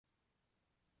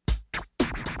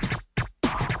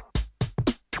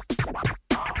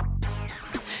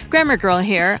Grammar Girl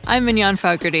here. I'm Mignon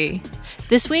Fogarty.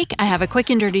 This week, I have a quick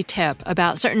and dirty tip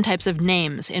about certain types of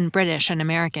names in British and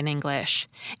American English,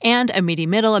 and a meaty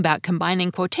middle about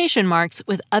combining quotation marks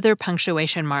with other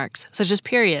punctuation marks, such as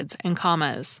periods and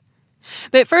commas.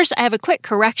 But first, I have a quick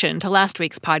correction to last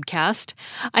week's podcast.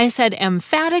 I said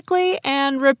emphatically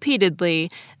and repeatedly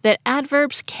that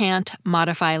adverbs can't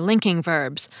modify linking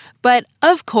verbs, but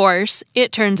of course,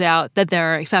 it turns out that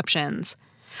there are exceptions.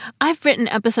 I've written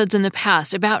episodes in the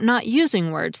past about not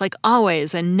using words like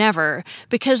always and never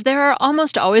because there are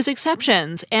almost always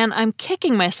exceptions, and I'm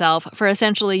kicking myself for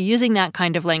essentially using that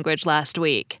kind of language last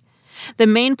week. The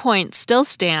main point still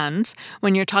stands.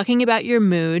 When you're talking about your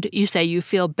mood, you say you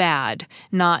feel bad,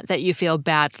 not that you feel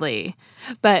badly.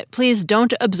 But please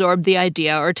don't absorb the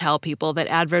idea or tell people that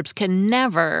adverbs can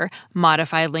never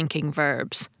modify linking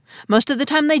verbs. Most of the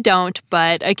time they don't,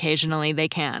 but occasionally they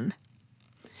can.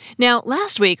 Now,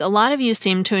 last week, a lot of you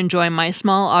seemed to enjoy my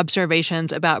small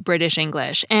observations about British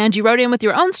English, and you wrote in with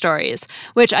your own stories,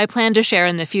 which I plan to share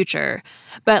in the future.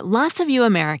 But lots of you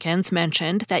Americans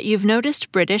mentioned that you've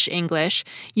noticed British English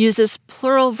uses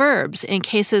plural verbs in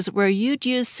cases where you'd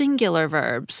use singular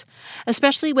verbs,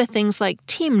 especially with things like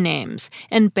team names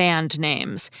and band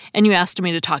names, and you asked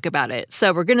me to talk about it,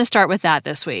 so we're going to start with that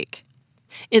this week.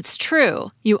 It's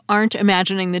true, you aren't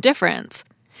imagining the difference.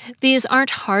 These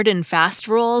aren't hard and fast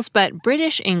rules, but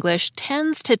British English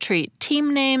tends to treat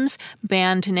team names,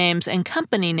 band names, and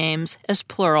company names as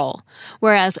plural,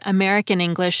 whereas American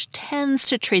English tends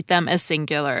to treat them as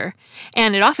singular.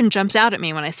 And it often jumps out at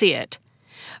me when I see it.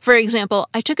 For example,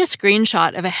 I took a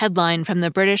screenshot of a headline from the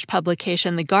British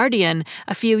publication The Guardian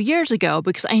a few years ago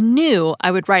because I knew I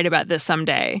would write about this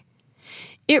someday.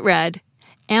 It read,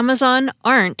 "Amazon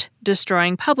aren't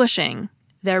destroying publishing.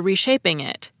 They're reshaping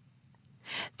it."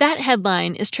 That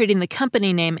headline is treating the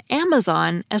company name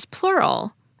Amazon as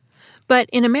plural. But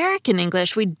in American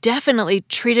English, we definitely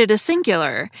treat it as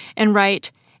singular and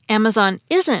write, Amazon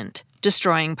isn't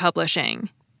destroying publishing.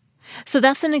 So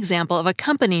that's an example of a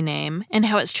company name and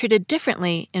how it's treated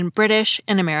differently in British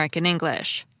and American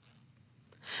English.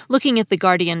 Looking at The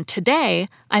Guardian today,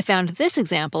 I found this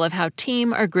example of how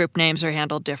team or group names are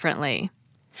handled differently.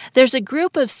 There's a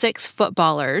group of 6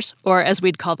 footballers, or as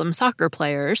we'd call them soccer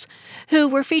players, who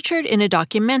were featured in a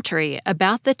documentary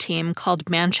about the team called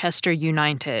Manchester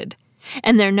United,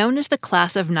 and they're known as the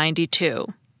Class of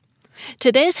 '92.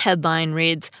 Today's headline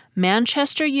reads,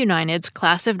 Manchester United's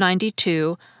Class of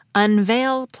 '92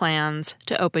 unveil plans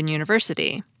to open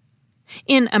university.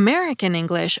 In American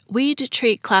English, we'd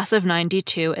treat Class of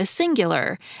 '92 as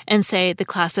singular and say the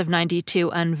Class of '92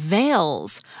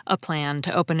 unveils a plan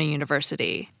to open a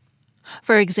university.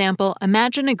 For example,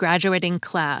 imagine a graduating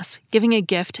class giving a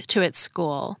gift to its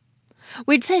school.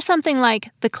 We'd say something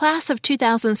like, the Class of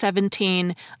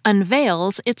 2017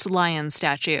 unveils its lion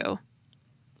statue.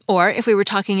 Or if we were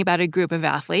talking about a group of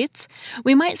athletes,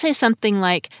 we might say something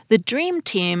like, the Dream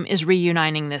Team is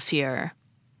reuniting this year.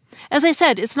 As I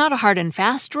said, it's not a hard and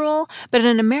fast rule, but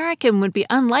an American would be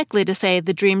unlikely to say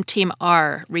the Dream Team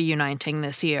are reuniting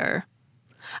this year.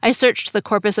 I searched the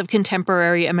corpus of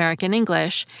contemporary American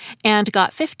English and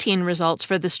got 15 results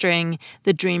for the string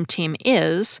the Dream Team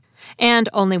is, and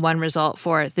only one result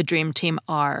for the Dream Team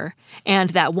are, and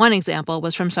that one example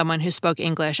was from someone who spoke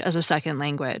English as a second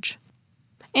language.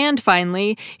 And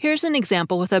finally, here's an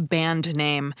example with a band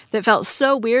name that felt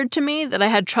so weird to me that I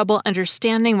had trouble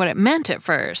understanding what it meant at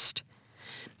first.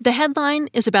 The headline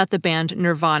is about the band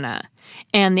Nirvana,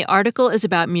 and the article is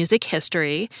about music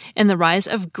history and the rise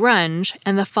of grunge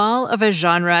and the fall of a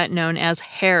genre known as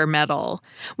hair metal,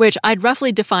 which I'd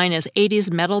roughly define as 80s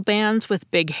metal bands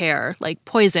with big hair, like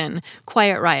Poison,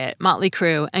 Quiet Riot, Motley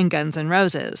Crue, and Guns N'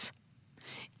 Roses.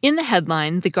 In the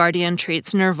headline, The Guardian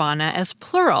treats Nirvana as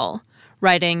plural,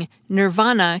 writing,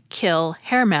 Nirvana kill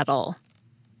hair metal.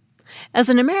 As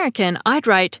an American, I'd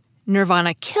write,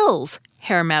 Nirvana kills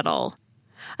hair metal.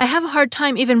 I have a hard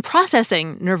time even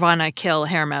processing Nirvana kill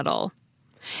hair metal.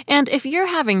 And if you're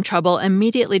having trouble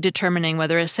immediately determining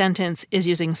whether a sentence is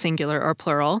using singular or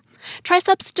plural, try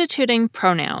substituting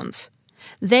pronouns.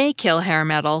 They kill hair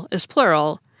metal is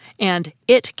plural, and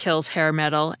it kills hair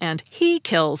metal and he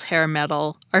kills hair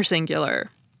metal are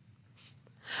singular.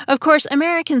 Of course,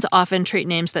 Americans often treat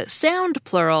names that sound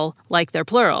plural like they're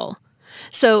plural.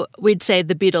 So we'd say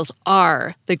the Beatles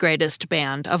are the greatest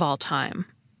band of all time.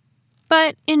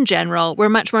 But in general, we're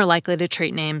much more likely to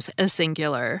treat names as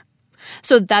singular.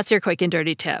 So that's your quick and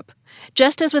dirty tip.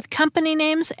 Just as with company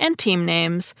names and team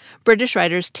names, British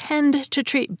writers tend to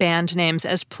treat band names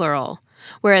as plural,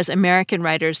 whereas American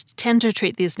writers tend to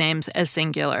treat these names as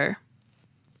singular.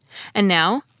 And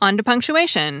now, on to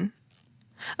punctuation.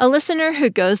 A listener who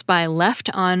goes by Left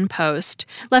On Post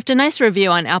left a nice review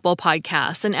on Apple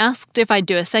Podcasts and asked if I'd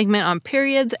do a segment on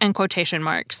periods and quotation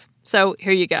marks. So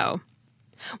here you go.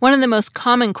 One of the most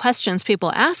common questions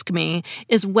people ask me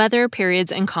is whether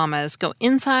periods and commas go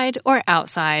inside or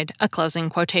outside a closing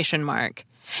quotation mark.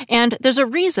 And there's a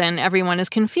reason everyone is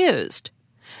confused.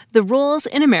 The rules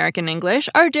in American English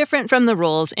are different from the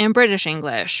rules in British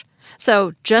English.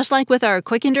 So just like with our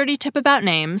quick and dirty tip about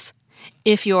names,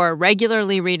 if you're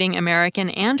regularly reading American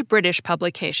and British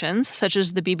publications, such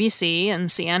as the BBC and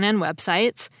CNN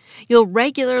websites, you'll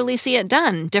regularly see it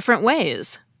done different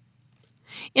ways.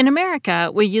 In America,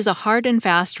 we use a hard and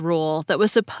fast rule that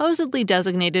was supposedly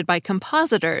designated by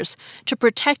compositors to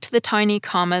protect the tiny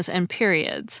commas and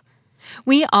periods.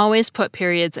 We always put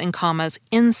periods and commas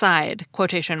inside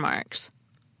quotation marks.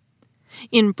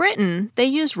 In Britain, they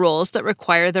use rules that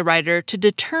require the writer to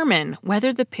determine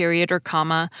whether the period or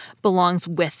comma belongs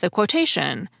with the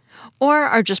quotation, or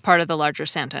are just part of the larger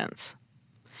sentence.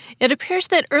 It appears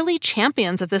that early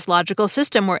champions of this logical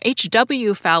system were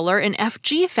H.W. Fowler and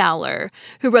F.G. Fowler,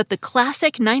 who wrote the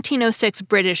classic 1906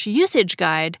 British usage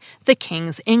guide, The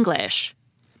King's English.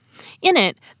 In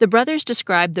it, the brothers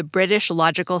describe the British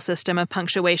logical system of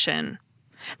punctuation.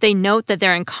 They note that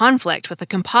they're in conflict with the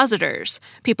compositors,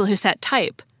 people who set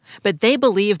type, but they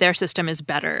believe their system is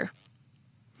better.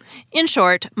 In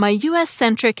short, my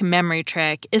U.S.-centric memory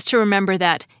trick is to remember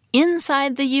that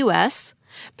inside the U.S.,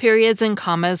 periods and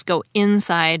commas go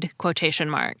inside quotation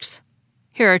marks.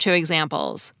 Here are two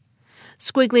examples.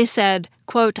 Squiggly said,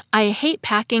 quote, "I hate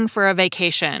packing for a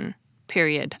vacation,"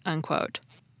 period, unquote.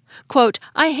 Quote,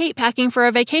 "I hate packing for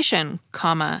a vacation,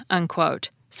 comma,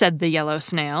 unquote," said the yellow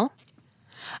snail.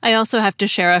 I also have to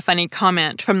share a funny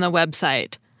comment from the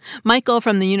website. Michael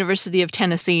from the University of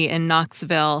Tennessee in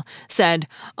Knoxville said,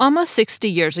 "Almost 60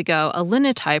 years ago, a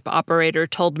linotype operator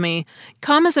told me,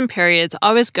 commas and periods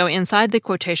always go inside the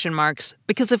quotation marks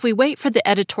because if we wait for the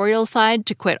editorial side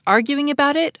to quit arguing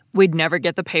about it, we'd never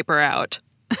get the paper out."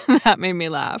 That made me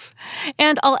laugh.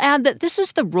 And I'll add that this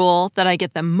is the rule that I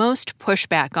get the most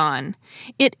pushback on.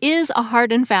 It is a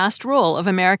hard and fast rule of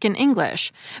American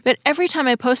English, but every time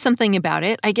I post something about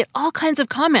it, I get all kinds of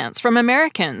comments from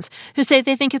Americans who say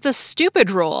they think it's a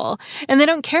stupid rule, and they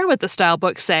don't care what the style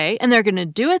books say, and they're going to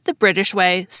do it the British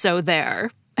way, so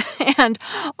there. And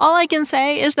all I can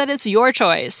say is that it's your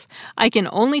choice. I can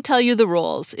only tell you the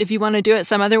rules. If you want to do it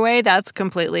some other way, that's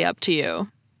completely up to you.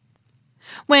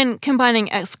 When combining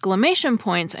exclamation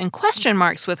points and question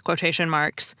marks with quotation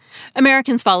marks,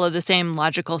 Americans follow the same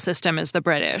logical system as the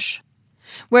British.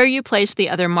 Where you place the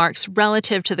other marks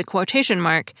relative to the quotation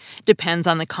mark depends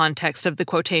on the context of the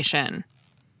quotation.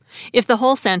 If the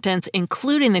whole sentence,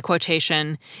 including the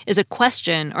quotation, is a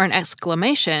question or an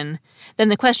exclamation, then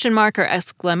the question mark or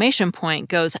exclamation point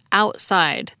goes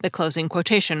outside the closing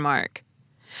quotation mark.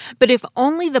 But if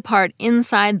only the part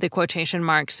inside the quotation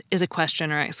marks is a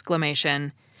question or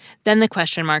exclamation, then the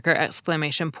question mark or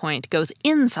exclamation point goes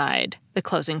inside the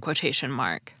closing quotation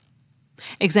mark.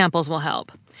 Examples will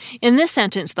help. In this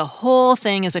sentence, the whole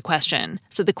thing is a question,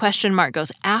 so the question mark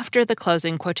goes after the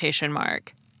closing quotation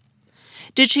mark.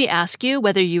 Did she ask you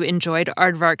whether you enjoyed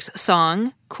Aardvark's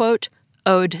song, quote,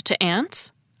 "Ode to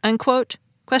Ants," unquote,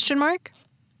 question mark?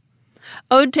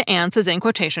 Ode to Ants is in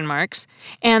quotation marks,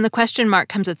 and the question mark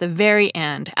comes at the very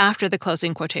end after the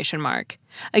closing quotation mark,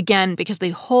 again because the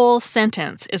whole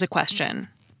sentence is a question.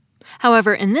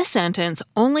 However, in this sentence,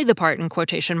 only the part in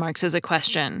quotation marks is a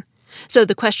question, so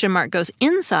the question mark goes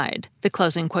inside the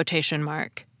closing quotation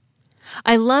mark.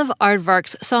 I love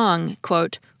Aardvark's song,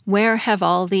 quote, "Where have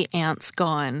all the ants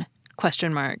gone?"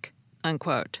 question mark,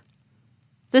 unquote.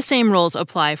 The same rules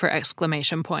apply for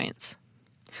exclamation points.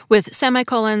 With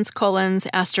semicolons, colons,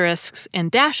 asterisks,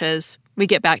 and dashes, we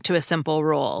get back to a simple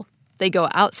rule. They go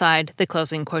outside the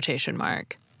closing quotation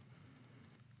mark.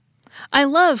 I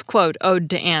love, quote, "Ode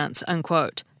to Ants,"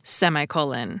 unquote,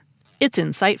 semicolon. It's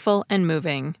insightful and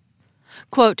moving.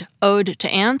 Quote, "Ode to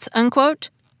Ants," unquote,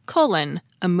 colon,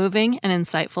 a moving and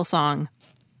insightful song.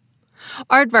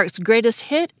 Aardvark's greatest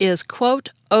hit is, quote,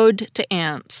 "Ode to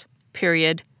Ants,"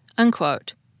 period,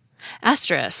 unquote.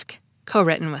 Asterisk,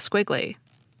 co-written with Squiggly.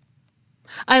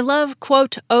 I love,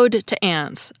 quote, "Ode to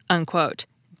Ants," unquote,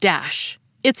 dash.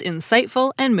 It's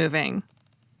insightful and moving.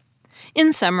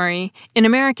 In summary, in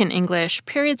American English,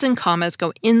 periods and commas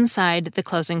go inside the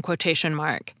closing quotation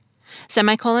mark.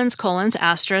 Semicolons, colons,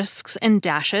 asterisks, and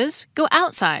dashes go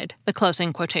outside the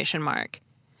closing quotation mark.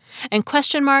 And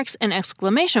question marks and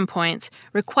exclamation points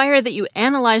require that you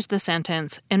analyze the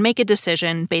sentence and make a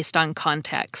decision based on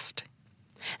context.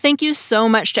 Thank you so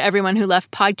much to everyone who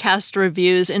left podcast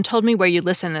reviews and told me where you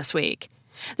listen this week.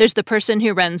 There's the person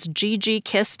who runs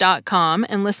ggkiss.com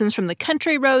and listens from the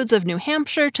country roads of New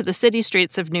Hampshire to the city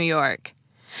streets of New York.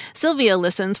 Sylvia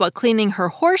listens while cleaning her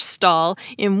horse stall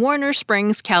in Warner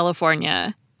Springs,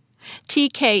 California.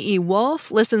 TKE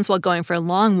Wolf listens while going for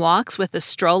long walks with a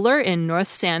stroller in North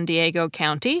San Diego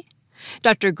County.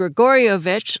 Dr.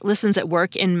 Grigorievich listens at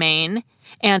work in Maine.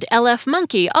 And LF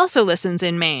Monkey also listens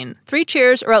in Maine. 3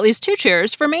 cheers, or at least 2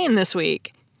 cheers, for Maine this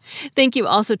week. Thank you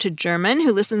also to German,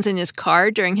 who listens in his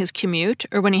car during his commute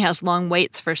or when he has long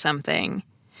waits for something.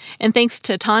 And thanks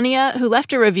to Tanya, who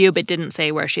left a review but didn't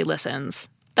say where she listens.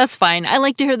 That's fine. I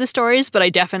like to hear the stories, but I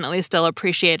definitely still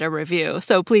appreciate a review,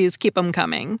 so please keep them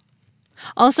coming.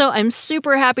 Also, I'm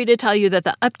super happy to tell you that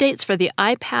the updates for the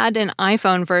iPad and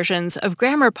iPhone versions of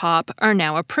Grammar Pop are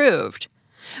now approved.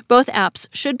 Both apps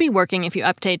should be working if you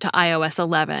update to iOS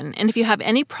 11, and if you have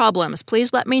any problems,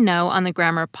 please let me know on the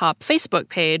Grammar Pop Facebook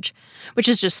page, which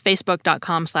is just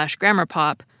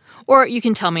facebook.com/grammarpop, or you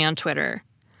can tell me on Twitter.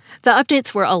 The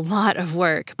updates were a lot of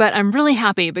work, but I'm really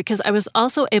happy because I was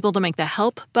also able to make the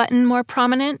Help button more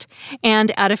prominent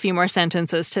and add a few more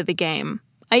sentences to the game.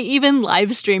 I even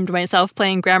live-streamed myself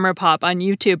playing Grammar Pop on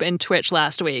YouTube and Twitch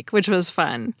last week, which was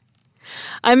fun.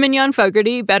 I'm Mignon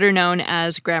Fogarty, better known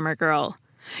as Grammar Girl.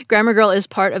 Grammar Girl is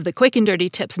part of the Quick and Dirty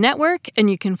Tips Network, and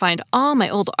you can find all my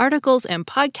old articles and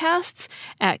podcasts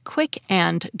at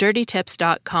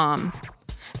quickanddirtytips.com.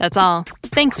 That's all.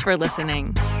 Thanks for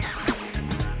listening.